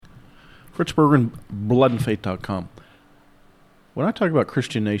Fritz Berggren, bloodandfaith.com. When I talk about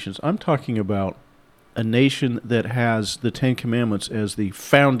Christian nations, I'm talking about a nation that has the Ten Commandments as the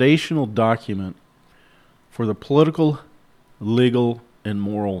foundational document for the political, legal, and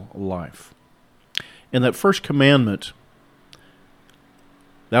moral life. And that first commandment,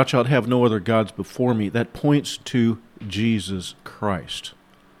 thou shalt have no other gods before me, that points to Jesus Christ.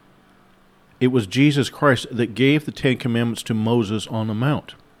 It was Jesus Christ that gave the Ten Commandments to Moses on the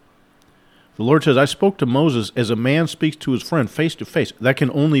Mount. The Lord says, I spoke to Moses as a man speaks to his friend face to face. That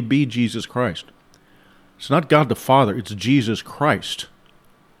can only be Jesus Christ. It's not God the Father, it's Jesus Christ.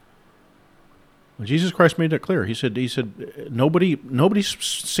 Jesus Christ made that clear. He said, nobody's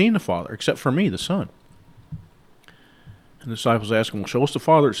seen the Father except for me, the Son. And the disciples ask him, well, show us the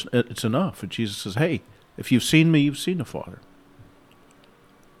Father, it's enough. And Jesus says, hey, if you've seen me, you've seen the Father.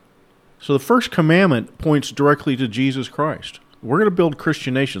 So the first commandment points directly to Jesus Christ. We're going to build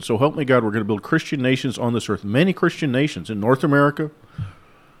Christian nations. So help me God, we're going to build Christian nations on this earth. Many Christian nations in North America,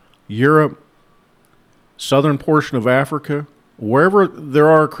 Europe, southern portion of Africa, wherever there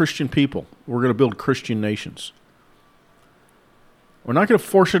are Christian people, we're going to build Christian nations. We're not going to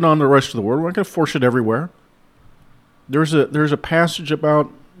force it on the rest of the world. We're not going to force it everywhere. There's a passage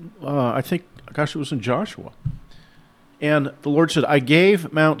about, it was in Joshua. And the Lord said, I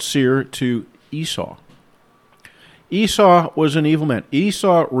gave Mount Seir to Esau. Esau was an evil man.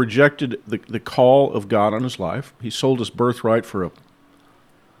 Esau rejected the call of God on his life. He sold his birthright for a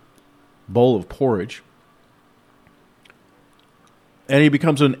bowl of porridge. And he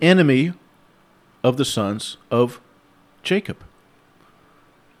becomes an enemy of the sons of Jacob.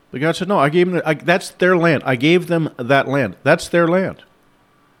 But God said, no, I gave them, that's their land. I gave them that land. That's their land.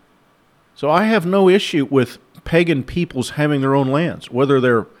 So I have no issue with pagan peoples having their own lands, whether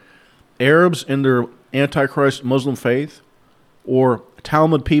they're Arabs in their Antichrist Muslim faith, or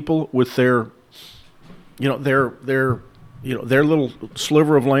Talmud people with their little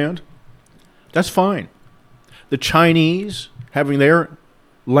sliver of land. That's fine. The Chinese having their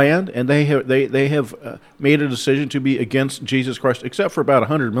land, and they have made a decision to be against Jesus Christ, except for about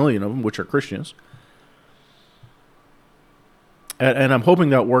 100 million of them, which are Christians. And I'm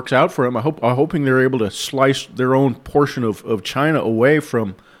hoping that works out for them. I'm hoping they're able to slice their own portion of China away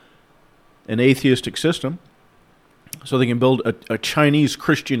from an atheistic system, so they can build a Chinese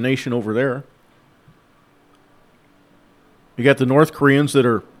Christian nation over there. You got the North Koreans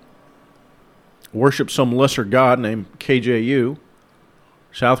that worship some lesser god named KJU.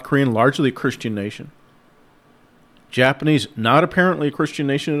 South Korean, largely a Christian nation. Japanese, not apparently a Christian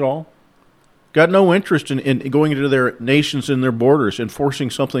nation at all. Got no interest in going into their nations and their borders and forcing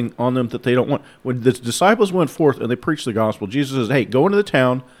something on them that they don't want. When the disciples went forth and they preached the gospel, Jesus says, hey, go into the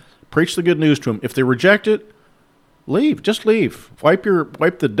town, preach the good news to them. If they reject it, leave. Just leave. Wipe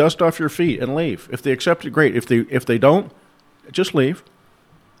the dust off your feet and leave. If they accept it, great. If they don't, just leave.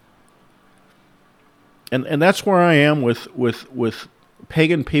 And that's where I am with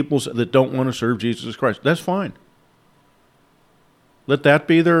pagan peoples that don't want to serve Jesus Christ. That's fine. Let that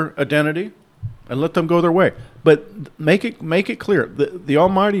be their identity, and let them go their way. But make it clear the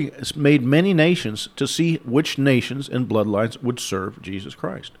Almighty has made many nations to see which nations and bloodlines would serve Jesus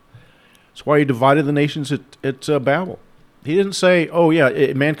Christ. That's why he divided the nations at Babel. He didn't say, oh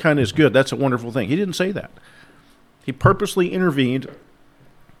yeah, mankind is good, that's a wonderful thing. He didn't say that. He purposely intervened,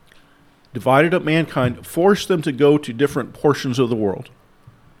 divided up mankind, forced them to go to different portions of the world,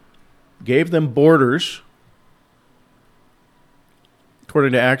 gave them borders,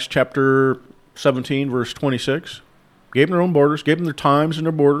 according to Acts chapter 17, verse 26, gave them their own borders, gave them their times and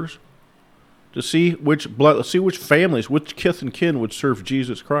their borders, to see which families, which kith and kin would serve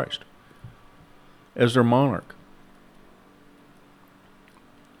Jesus Christ as their monarch.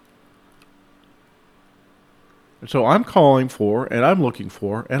 And so I'm calling for, and I'm looking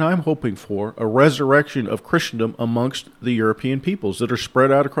for, and I'm hoping for a resurrection of Christendom amongst the European peoples that are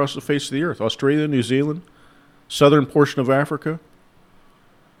spread out across the face of the earth. Australia, New Zealand, southern portion of Africa,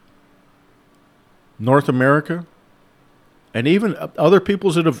 North America, and even other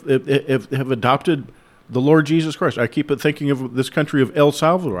peoples that have adopted the Lord Jesus Christ. I keep thinking of this country of El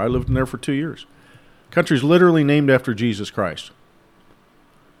Salvador. I lived in there for 2 years. Country's literally named after Jesus Christ.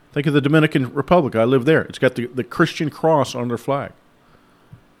 Think of the Dominican Republic. I live there. It's got the Christian cross on their flag.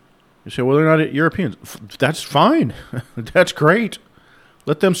 You say, well, they're not Europeans. That's fine. That's great.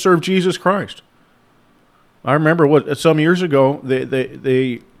 Let them serve Jesus Christ. I remember some years ago,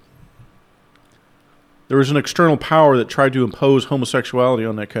 there was an external power that tried to impose homosexuality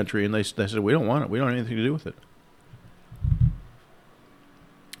on that country, and they said, we don't want it. We don't have anything to do with it.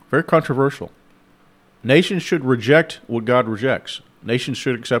 Very controversial. Nations should reject what God rejects. Nations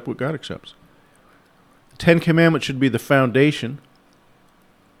should accept what God accepts. The Ten Commandments should be the foundation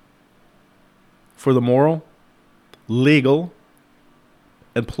for the moral, legal,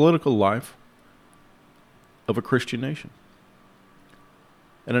 and political life of a Christian nation.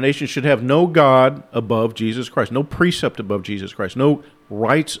 And a nation should have no God above Jesus Christ, no precept above Jesus Christ, no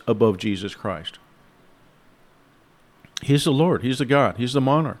rights above Jesus Christ. He's the Lord. He's the God. He's the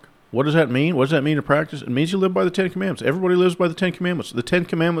monarch. What does that mean? What does that mean in practice? It means you live by the Ten Commandments. Everybody lives by the Ten Commandments. The Ten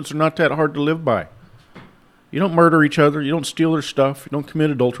Commandments are not that hard to live by. You don't murder each other. You don't steal their stuff. You don't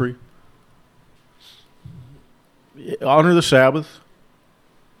commit adultery. Honor the Sabbath.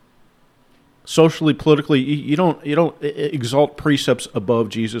 Socially, politically, you don't exalt precepts above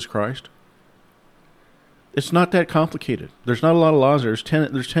Jesus Christ. It's not that complicated. There's not a lot of laws there.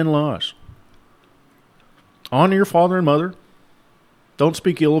 There's 10 laws. Honor your father and mother. Don't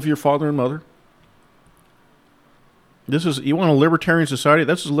speak ill of your father and mother. You want a libertarian society?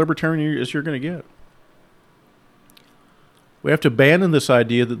 That's as libertarian as you're going to get. We have to abandon this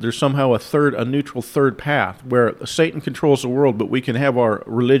idea that there's somehow a neutral third path where Satan controls the world, but we can have our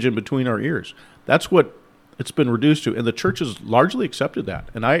religion between our ears. That's what it's been reduced to, and the church has largely accepted that,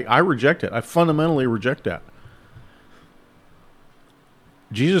 and I reject it. I fundamentally reject that.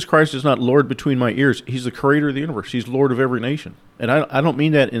 Jesus Christ is not Lord between my ears. He's the creator of the universe. He's Lord of every nation. And I don't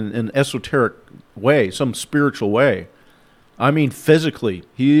mean that in an esoteric way, some spiritual way. I mean physically.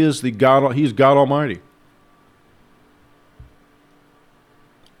 He's God Almighty.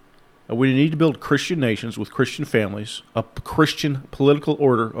 We need to build Christian nations with Christian families, a Christian political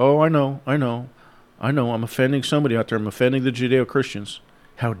order. Oh, I know. I'm offending somebody out there. I'm offending the Judeo-Christians.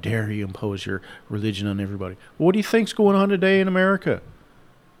 How dare you impose your religion on everybody? Well, what do you think's going on today in America?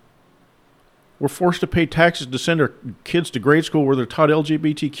 We're forced to pay taxes to send our kids to grade school where they're taught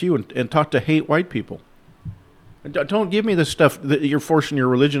LGBTQ and taught to hate white people. Don't give me this stuff that you're forcing your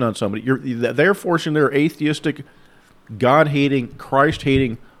religion on somebody. They're forcing their atheistic, God-hating,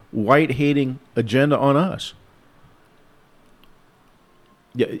 Christ-hating, white-hating agenda on us.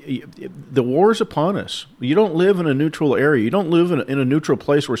 The war is upon us. You don't live in a neutral area. You don't live in a neutral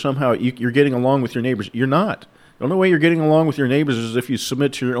place where somehow you're getting along with your neighbors. You're not. The only way you're getting along with your neighbors is if you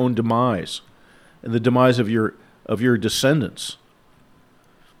submit to your own demise and the demise of your descendants.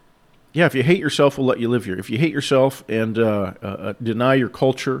 Yeah, if you hate yourself, we'll let you live here. If you hate yourself and deny your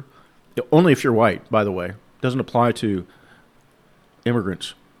culture, only if you're white, by the way, doesn't apply to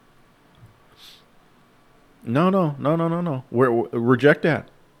immigrants. No. Reject that.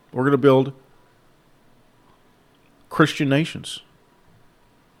 We're going to build Christian nations.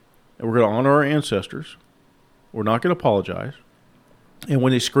 And we're going to honor our ancestors. We're not going to apologize. And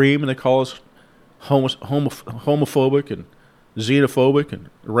when they scream and they call us homophobic and xenophobic and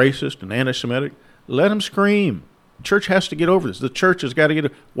racist and anti-Semitic, let them scream. The church has to get over this. The church has got to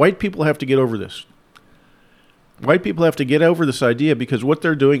white people have to get over this. White people have to get over this idea because what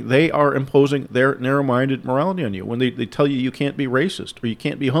they're doing, they are imposing their narrow-minded morality on you. When they tell you you can't be racist or you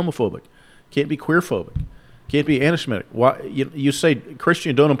can't be homophobic, can't be queerphobic, can't be anti-Semitic. Why, you say,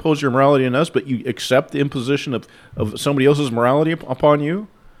 Christian, don't impose your morality on us, but you accept the imposition of somebody else's morality upon you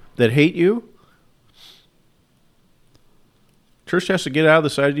that hate you? Church has to get out of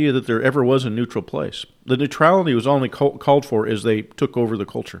this idea that there ever was a neutral place. The neutrality was only called for as they took over the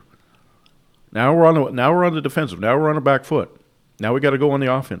culture. Now we're on the defensive. Now we're on the back foot. Now we got to go on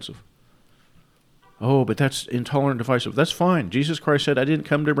the offensive. Oh, but that's intolerant, divisive. That's fine. Jesus Christ said, I didn't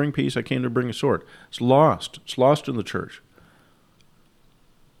come to bring peace. I came to bring a sword. It's lost. It's lost in the church.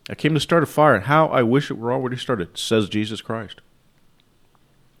 I came to start a fire, and how I wish it were already started, says Jesus Christ.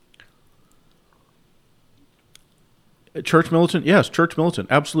 Church militant? Yes, church militant.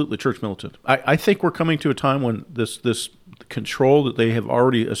 Absolutely church militant. I think we're coming to a time when this control that they have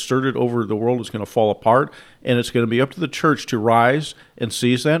already asserted over the world is going to fall apart, and it's going to be up to the church to rise and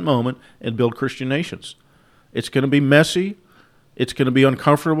seize that moment and build Christian nations. It's going to be messy. It's going to be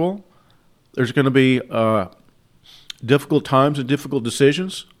uncomfortable. There's going to be difficult times and difficult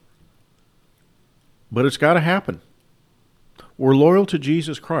decisions, but it's got to happen. We're loyal to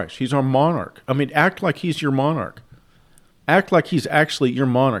Jesus Christ. He's our monarch. I mean, act like he's your monarch. Act like he's actually your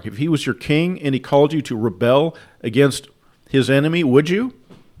monarch. If he was your king and he called you to rebel against his enemy, would you?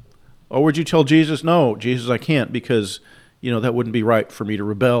 Or would you tell Jesus, no, Jesus, I can't because, that wouldn't be right for me to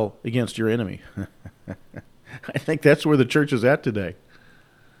rebel against your enemy. I think that's where the church is at today.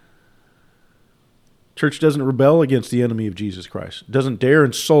 Church doesn't rebel against the enemy of Jesus Christ. Doesn't dare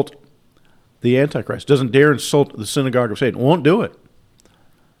insult the Antichrist. Doesn't dare insult the synagogue of Satan. Won't do it.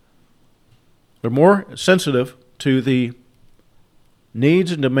 They're more sensitive to the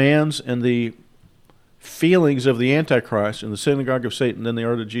needs and demands and the feelings of the Antichrist in the synagogue of Satan than they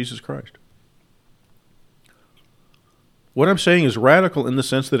are to Jesus Christ. What I'm saying is radical in the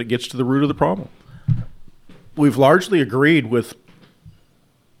sense that it gets to the root of the problem. We've largely agreed with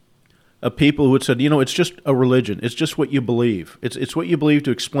people who had said, it's just a religion. It's just what you believe. It's what you believe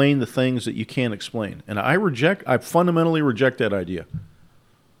to explain the things that you can't explain. And I fundamentally reject that idea.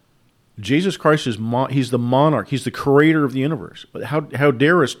 Jesus Christ he's the monarch. He's the creator of the universe. How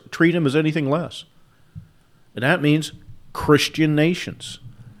dare us treat him as anything less? And that means Christian nations.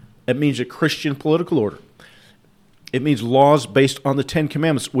 It means a Christian political order. It means laws based on the Ten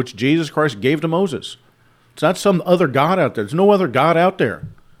Commandments, which Jesus Christ gave to Moses. It's not some other God out there. There's no other God out there.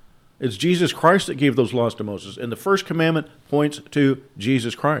 It's Jesus Christ that gave those laws to Moses. And the first commandment points to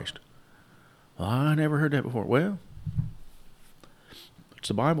Jesus Christ. Well, I never heard that before. Well, it's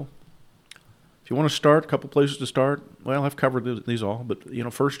the Bible. If you want to start, a couple places to start. Well, I've covered these all. But,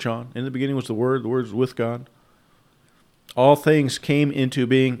 1 John, in the beginning was the Word was with God. All things came into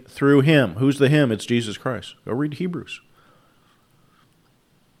being through him. Who's the him? It's Jesus Christ. Go read Hebrews.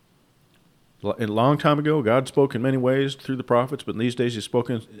 A long time ago, God spoke in many ways through the prophets, but in these days he's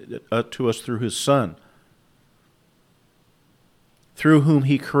spoken to us through his Son, through whom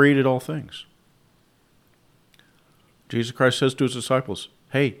he created all things. Jesus Christ says to his disciples,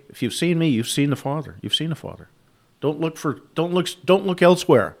 hey, if you've seen me, you've seen the Father. You've seen the Father. Don't look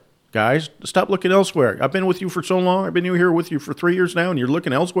elsewhere. Guys, stop looking elsewhere. I've been with you for so long. I've been here with you for 3 years now, and you're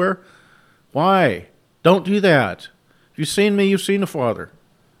looking elsewhere? Why? Don't do that. If you've seen me, you've seen the Father.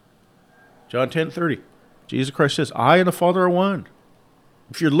 John 10:30. Jesus Christ says, I and the Father are one.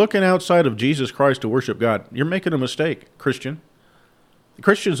 If you're looking outside of Jesus Christ to worship God, you're making a mistake, Christian. The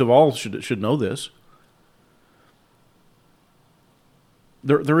Christians of all should know this.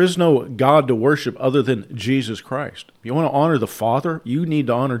 There is no God to worship other than Jesus Christ. If you want to honor the Father, you need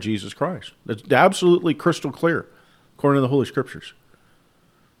to honor Jesus Christ. That's absolutely crystal clear, according to the Holy Scriptures.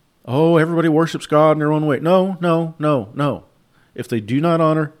 Oh, everybody worships God in their own way. No. If they do not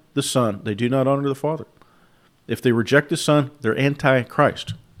honor the Son, they do not honor the Father. If they reject the Son, they're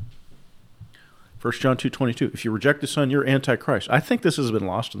anti-Christ. 1 John 2:22. If you reject the Son, you're anti-Christ. I think this has been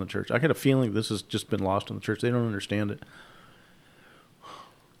lost in the church. I get a feeling this has just been lost in the church. They don't understand it.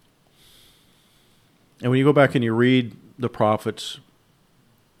 And when you go back and you read the prophets,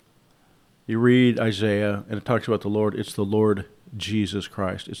 you read Isaiah, and it talks about the Lord, it's the Lord Jesus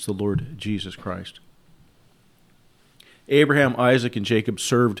Christ. It's the Lord Jesus Christ. Abraham, Isaac, and Jacob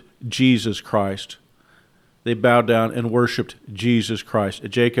served Jesus Christ. They bowed down and worshipped Jesus Christ.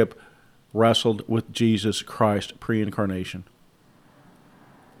 Jacob wrestled with Jesus Christ pre-incarnation.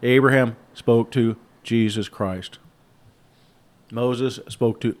 Abraham spoke to Jesus Christ. Moses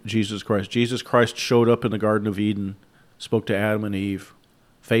spoke to Jesus Christ. Jesus Christ showed up in the Garden of Eden, spoke to Adam and Eve,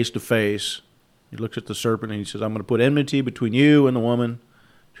 face to face. He looks at the serpent and he says, I'm going to put enmity between you and the woman,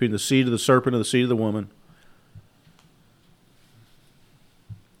 between the seed of the serpent and the seed of the woman.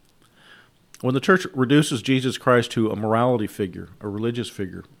 When the church reduces Jesus Christ to a morality figure, a religious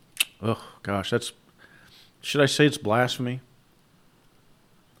figure, should I say it's blasphemy?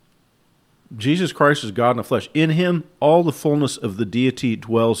 Jesus Christ is God in the flesh. In him, all the fullness of the deity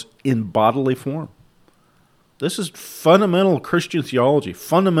dwells in bodily form. This is fundamental Christian theology.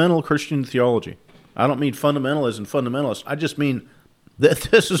 Fundamental Christian theology. I don't mean fundamental as in fundamentalist. I just mean that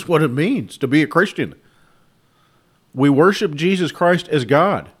this is what it means to be a Christian. We worship Jesus Christ as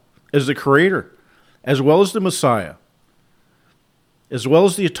God, as the Creator, as well as the Messiah, as well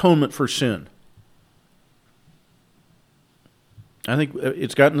as the atonement for sin. I think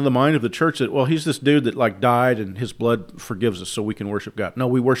it's gotten to the mind of the church that, well, he's this dude that died and his blood forgives us so we can worship God. No,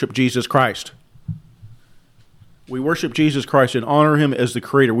 we worship Jesus Christ. We worship Jesus Christ and honor him as the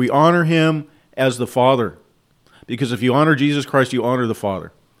Creator. We honor him as the Father. Because if you honor Jesus Christ, you honor the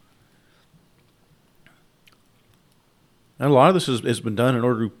Father. And a lot of this has been done in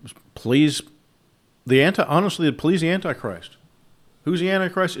order to please the Antichrist. Who's the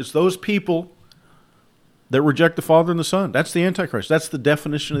Antichrist? It's those people that reject the Father and the Son. That's the Antichrist. That's the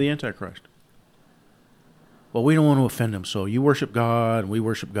definition of the Antichrist. Well, we don't want to offend him, so you worship God, and we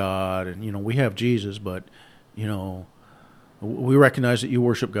worship God, and, we have Jesus, but, we recognize that you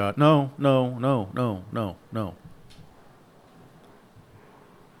worship God. No.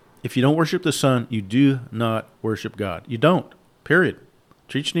 If you don't worship the Son, you do not worship God. You don't, period.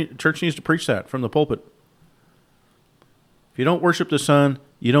 Church needs to preach that from the pulpit. If you don't worship the Son,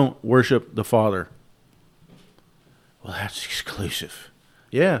 you don't worship the Father. Well, that's exclusive.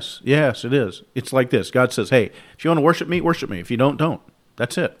 Yes, it is. It's like this. God says, hey, if you want to worship me, worship me. If you don't, don't.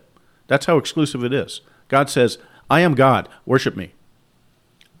 That's it. That's how exclusive it is. God says, I am God, worship me.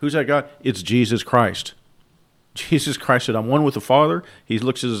 Who's that God? It's Jesus Christ. Jesus Christ said, I'm one with the Father. He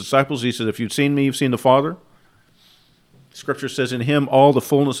looks at his disciples. He said, if you've seen me, you've seen the Father. Scripture says, in him all the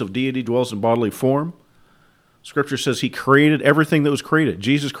fullness of deity dwells in bodily form. Scripture says he created everything that was created.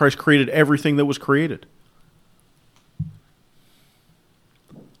 Jesus Christ created everything that was created.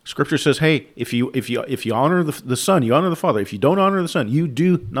 Scripture says, hey, if you honor the Son, you honor the Father. If you don't honor the Son, you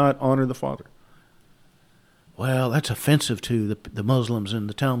do not honor the Father. Well, that's offensive to the Muslims and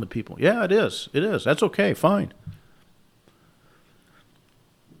the Talmud people. Yeah, it is. It is. That's okay. Fine.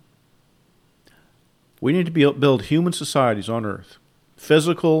 We need to build human societies on earth,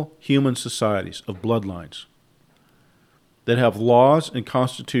 physical human societies of bloodlines that have laws and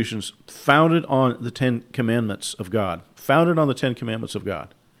constitutions founded on the Ten Commandments of God. Founded on the Ten Commandments of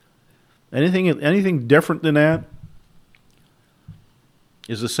God. Anything different than that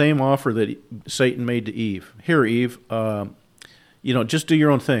is the same offer that Satan made to Eve. Here, Eve, just do your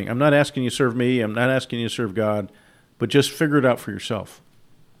own thing. I'm not asking you to serve me. I'm not asking you to serve God, but just figure it out for yourself.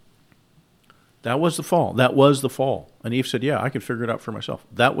 That was the fall. That was the fall. And Eve said, yeah, I can figure it out for myself.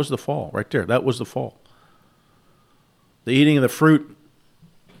 That was the fall right there. That was the fall. The eating of the fruit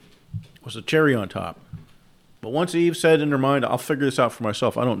was a cherry on top. But once Eve said in her mind, I'll figure this out for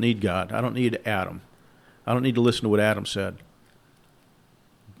myself. I don't need God. I don't need Adam. I don't need to listen to what Adam said.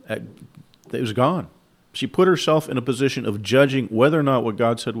 It was gone. She put herself in a position of judging whether or not what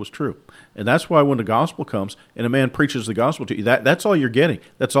God said was true. And that's why when the gospel comes and a man preaches the gospel to you, that's all you're getting.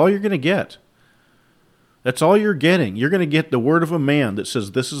 That's all you're going to get. That's all you're getting. You're going to get the word of a man that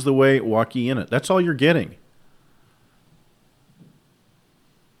says, this is the way, walk ye in it. That's all you're getting.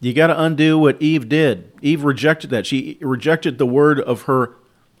 You got to undo what Eve did. Eve rejected that. She rejected the word of her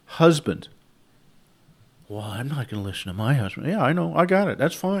husband. Well, I'm not going to listen to my husband. Yeah, I know. I got it.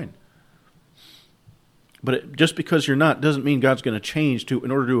 That's fine. But just because you're not doesn't mean God's going to change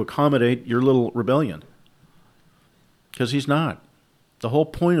in order to accommodate your little rebellion. Because he's not. The whole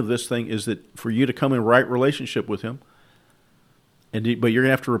point of this thing is that for you to come in right relationship with him, but you're going to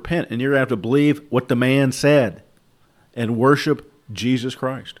have to repent, and you're going to have to believe what the man said and worship Jesus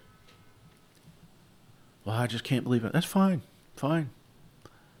Christ. Well, I just can't believe it. That's fine. Fine.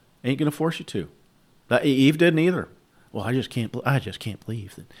 Ain't going to force you to. Eve didn't either. Well, I just can't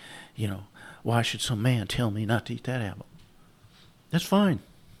believe that, why should some man tell me not to eat that apple? That's fine.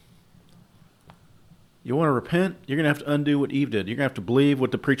 You want to repent? You're going to have to undo what Eve did. You're going to have to believe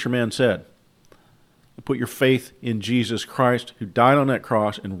what the preacher man said. And put your faith in Jesus Christ, who died on that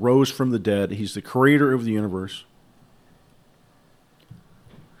cross and rose from the dead. He's the creator of the universe.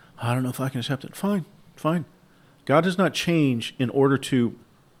 I don't know if I can accept it. Fine. God does not change in order to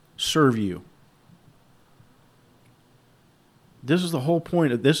serve you. This is the whole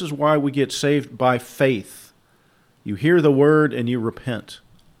point. This is why we get saved by faith. You hear the word and you repent.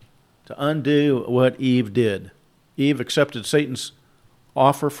 To undo what Eve did. Eve accepted Satan's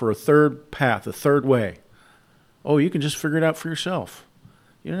offer for a third path, a third way. Oh, you can just figure it out for yourself.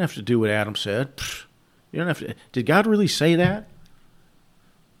 You don't have to do what Adam said. You don't have to. Did God really say that?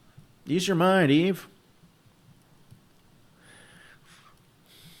 Use your mind, Eve.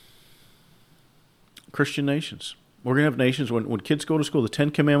 Christian nations. We're going to have nations, when kids go to school, the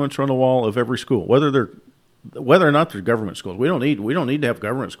Ten Commandments are on the wall of every school, whether or not they're government schools. We don't need to have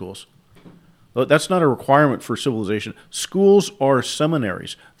government schools. That's not a requirement for civilization. Schools are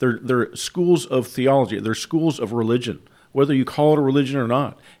seminaries. They're schools of theology. They're schools of religion, whether you call it a religion or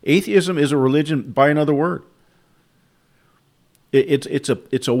not. Atheism is a religion by another word. It's a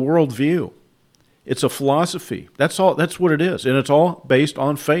worldview. It's a philosophy. That's all. That's what it is, and it's all based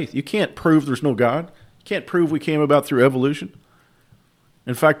on faith. You can't prove there's no God. You can't prove we came about through evolution.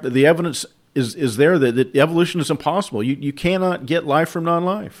 In fact, the evidence is there that evolution is impossible. You cannot get life from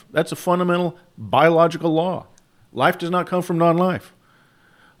non-life. That's a fundamental biological law. Life does not come from non-life.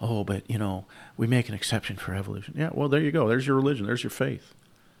 Oh, but, we make an exception for evolution. Yeah, well, there you go. There's your religion. There's your faith.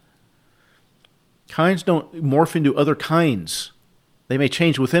 Kinds don't morph into other kinds. They may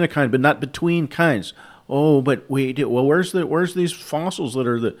change within a kind, but not between kinds. Oh, but where's these fossils that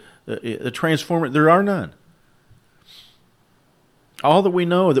are the transformer? There are none. All that we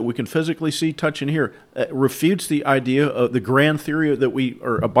know that we can physically see, touch, and hear refutes the idea of the grand theory that we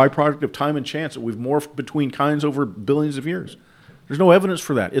are a byproduct of time and chance, that we've morphed between kinds over billions of years. There's no evidence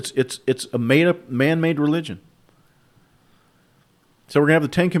for that. It's a made-up, man-made religion. So we're going to have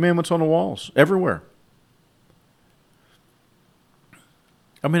the Ten Commandments on the walls everywhere.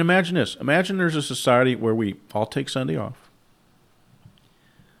 I mean, imagine this. Imagine there's a society where we all take Sunday off.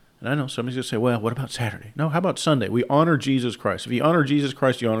 And I know somebody's going to say, well, what about Saturday? No, how about Sunday? We honor Jesus Christ. If you honor Jesus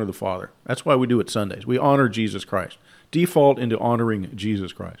Christ, you honor the Father. That's why we do it Sundays. We honor Jesus Christ. Default into honoring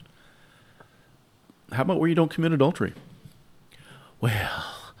Jesus Christ. How about where you don't commit adultery? Well,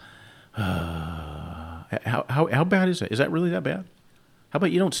 how bad is that? Is that really that bad? How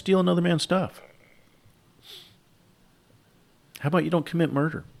about you don't steal another man's stuff? How about you don't commit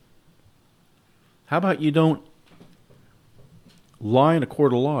murder? How about you don't lie in a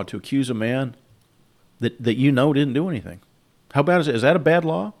court of law to accuse a man that you know didn't do anything? How bad is it? Is that a bad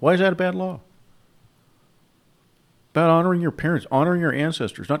law? Why is that a bad law? About honoring your parents, honoring your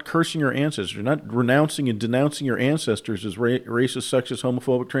ancestors, not cursing your ancestors, not renouncing and denouncing your ancestors as racist, sexist,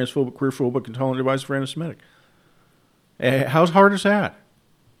 homophobic, transphobic, queerphobic, intolerant, divisive, or anti-Semitic. How hard is that?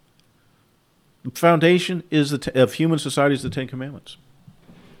 The foundation of human society is the Ten Commandments.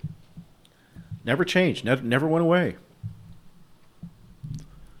 Never changed, never went away.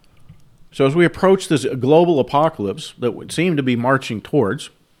 So as we approach this global apocalypse that would seem to be marching towards,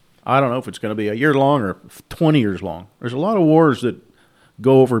 I don't know if it's going to be a year long or 20 years long. There's a lot of wars that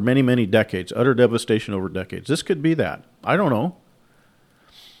go over many, many decades, utter devastation over decades. This could be that. I don't know.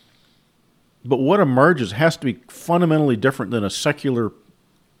 But what emerges has to be fundamentally different than a secular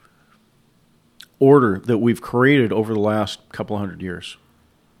order that we've created over the last couple of hundred years.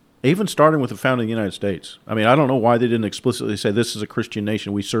 Even starting with the founding of the United States. I mean, I don't know why they didn't explicitly say this is a Christian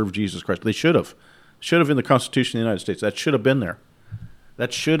nation, we serve Jesus Christ. They should have. Should have in the Constitution of the United States. That should have been there.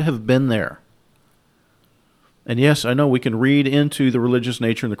 That should have been there. And yes, I know we can read into the religious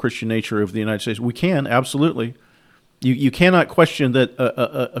nature and the Christian nature of the United States. We can, absolutely. You cannot question that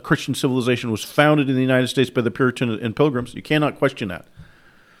a Christian civilization was founded in the United States by the Puritans and Pilgrims. You cannot question that.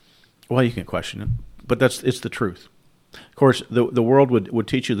 Well, you can question it, but it's the truth. Of course, the world would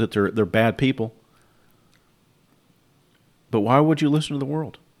teach you that they're bad people. But why would you listen to the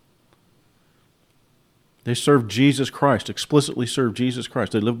world? They serve Jesus Christ, explicitly serve Jesus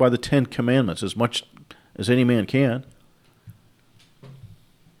Christ. They live by the Ten Commandments as much as any man can.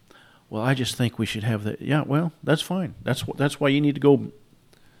 Well, I just think we should have that. Yeah, well, that's fine. That's why you need to go.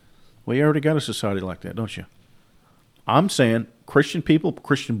 Well, you already got a society like that, don't you? I'm saying Christian people,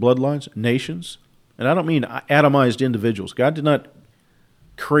 Christian bloodlines, nations, and I don't mean atomized individuals. God did not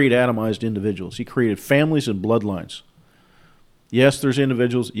create atomized individuals. He created families and bloodlines. Yes, there's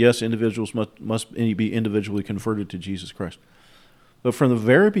individuals. Yes, individuals must be individually converted to Jesus Christ. But from the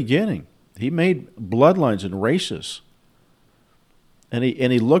very beginning, he made bloodlines and races. And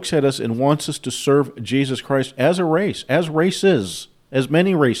he looks at us and wants us to serve Jesus Christ as a race, as races, as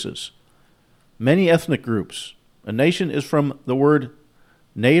many races, many ethnic groups. A nation is from the word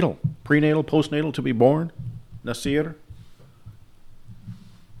natal, prenatal, postnatal, to be born, nasir.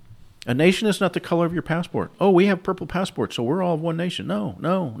 A nation is not the color of your passport. Oh, we have purple passports, so we're all of one nation. No.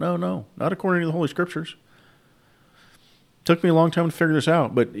 Not according to the Holy Scriptures. Took me a long time to figure this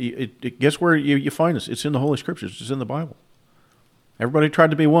out, but guess where you find this? It's in the Holy Scriptures. It's in the Bible. Everybody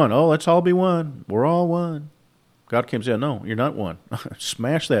tried to be one. Oh, let's all be one. We're all one. God came and said, no, you're not one.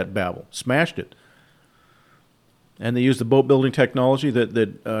 Smash that Babel. Smashed it. And they used the boat building technology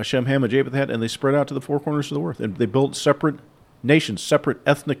that Shem, Ham, and Japheth had, and they spread out to the four corners of the earth. And they built separate nations, separate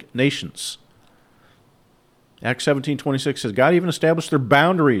ethnic nations. Acts 17:26 says, God even established their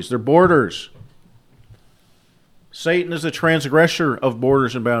boundaries, their borders. Satan is the transgressor of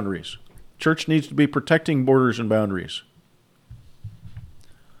borders and boundaries. Church needs to be protecting borders and boundaries.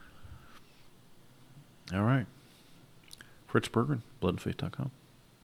 All right. Fritz Berggren, bloodandfaith.com.